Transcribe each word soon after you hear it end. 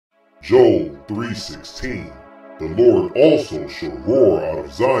Joel 3:16, the Lord also shall roar out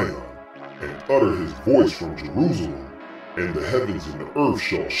of Zion, and utter his voice from Jerusalem, and the heavens and the earth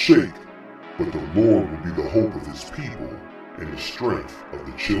shall shake, but the Lord will be the hope of his people, and the strength of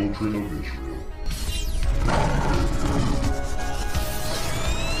the children of Israel.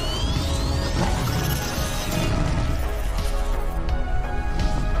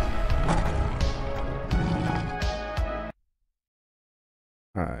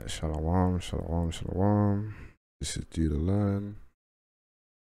 Alright, shalom, shalom, shalom. This is Due to Learn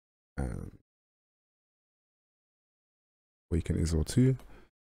and Awaken Israel 2.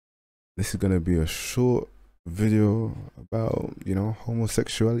 This is going to be a short video about,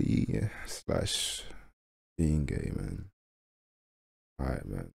 homosexuality slash being gay, man. Alright,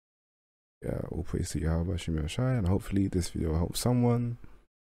 man. Yeah, all praise to h.o.i, and hopefully this video helps someone.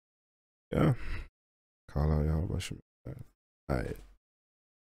 Yeah. Call out h.o.i. Alright.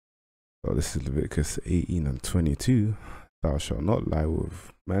 So this is Leviticus 18 and 22. Thou shalt not lie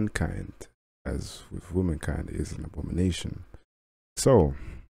with mankind, as with womankind is an abomination. So,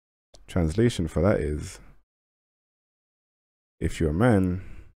 translation for that is, if you're a man,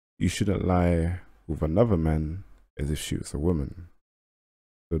 you shouldn't lie with another man as if she was a woman.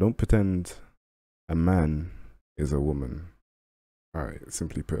 So don't pretend a man is a woman. Alright,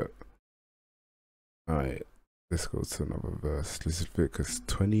 simply put. Alright. Let's go to another verse. This is Leviticus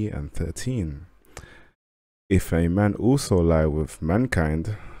 20 and 13. If a man also lie with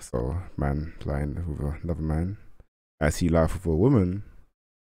mankind, so man lying with another man, as he lieth with a woman,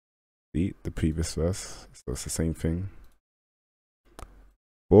 see the previous verse, so it's the same thing.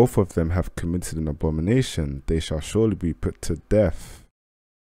 Both of them have committed an abomination, they shall surely be put to death.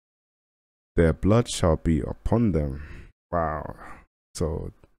 Their blood shall be upon them. Wow. So,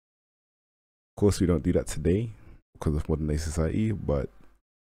 of course we don't do that today, because of modern day society, but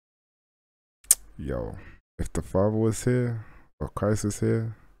yo, if the Father was here or Christ was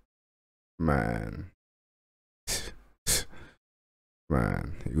here, man,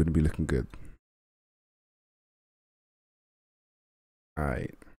 man, it wouldn't be looking good.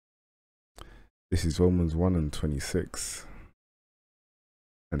 Alright, this is Romans 1 and 26,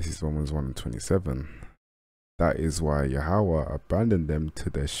 and this is Romans 1 and 27. That is why Yahweh abandoned them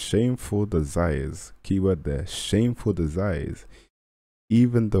to their shameful desires. Keyword there, shameful desires.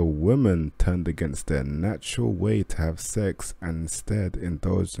 Even the women turned against their natural way to have sex and instead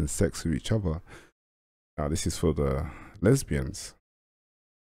indulged in sex with each other. Now this is for the lesbians.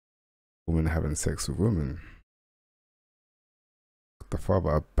 Women having sex with women. The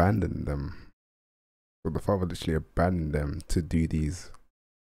Father abandoned them. So the Father literally abandoned them to do these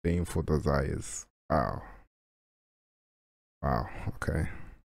shameful desires. Wow. Wow, okay.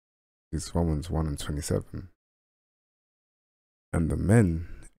 It's Romans 1 and 27. And the men,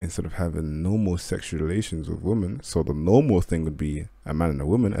 instead of having normal sexual relations with women, so the normal thing would be a man and a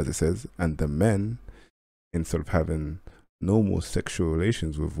woman, as it says, and the men, instead of having normal sexual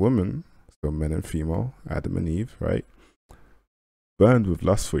relations with women, so men and female, Adam and Eve, right, burned with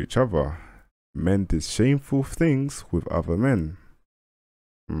lust for each other. Men did shameful things with other men.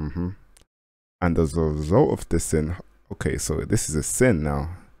 And as a result of this sin, okay, so this is a sin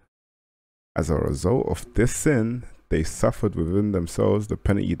now. As a result of this sin, they suffered within themselves the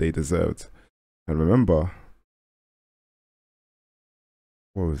penalty they deserved. And remember,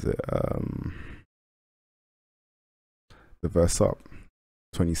 what was it? The verse up,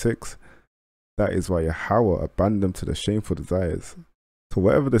 26. That is why Yahweh abandoned them to the shameful desires. So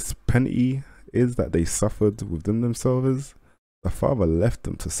whatever this penalty is that they suffered within themselves, the Father left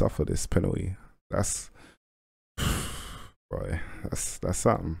them to suffer this penalty. That's boy, that's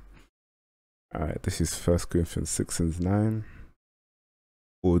something. Alright, this is 1 Corinthians 6 and 9.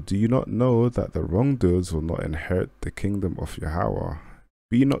 Or do you not know that the wrongdoers will not inherit the kingdom of Yahweh?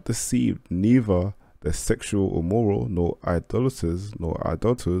 Be not deceived, neither the sexual or immoral, nor idolaters,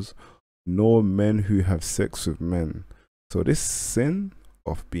 nor men who have sex with men. So this sin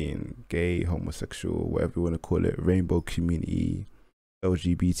of being gay, homosexual, whatever you want to call it, rainbow community,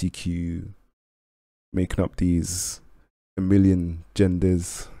 LGBTQ, making up these a million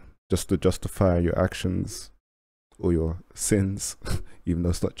genders just to justify your actions or your sins, even though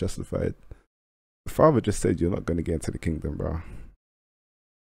it's not justified. The Father just said you're not going to get into the kingdom, bro.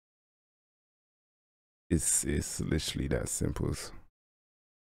 It's literally that simple.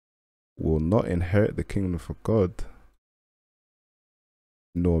 Will not inherit the kingdom of God,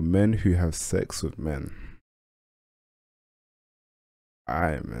 nor men who have sex with men.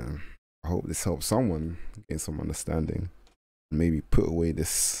 Alright, man. I hope this helps someone gain some understanding. Maybe put away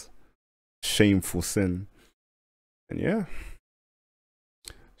this shameful sin. And yeah,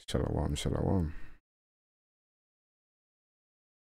 Shalom, shalom.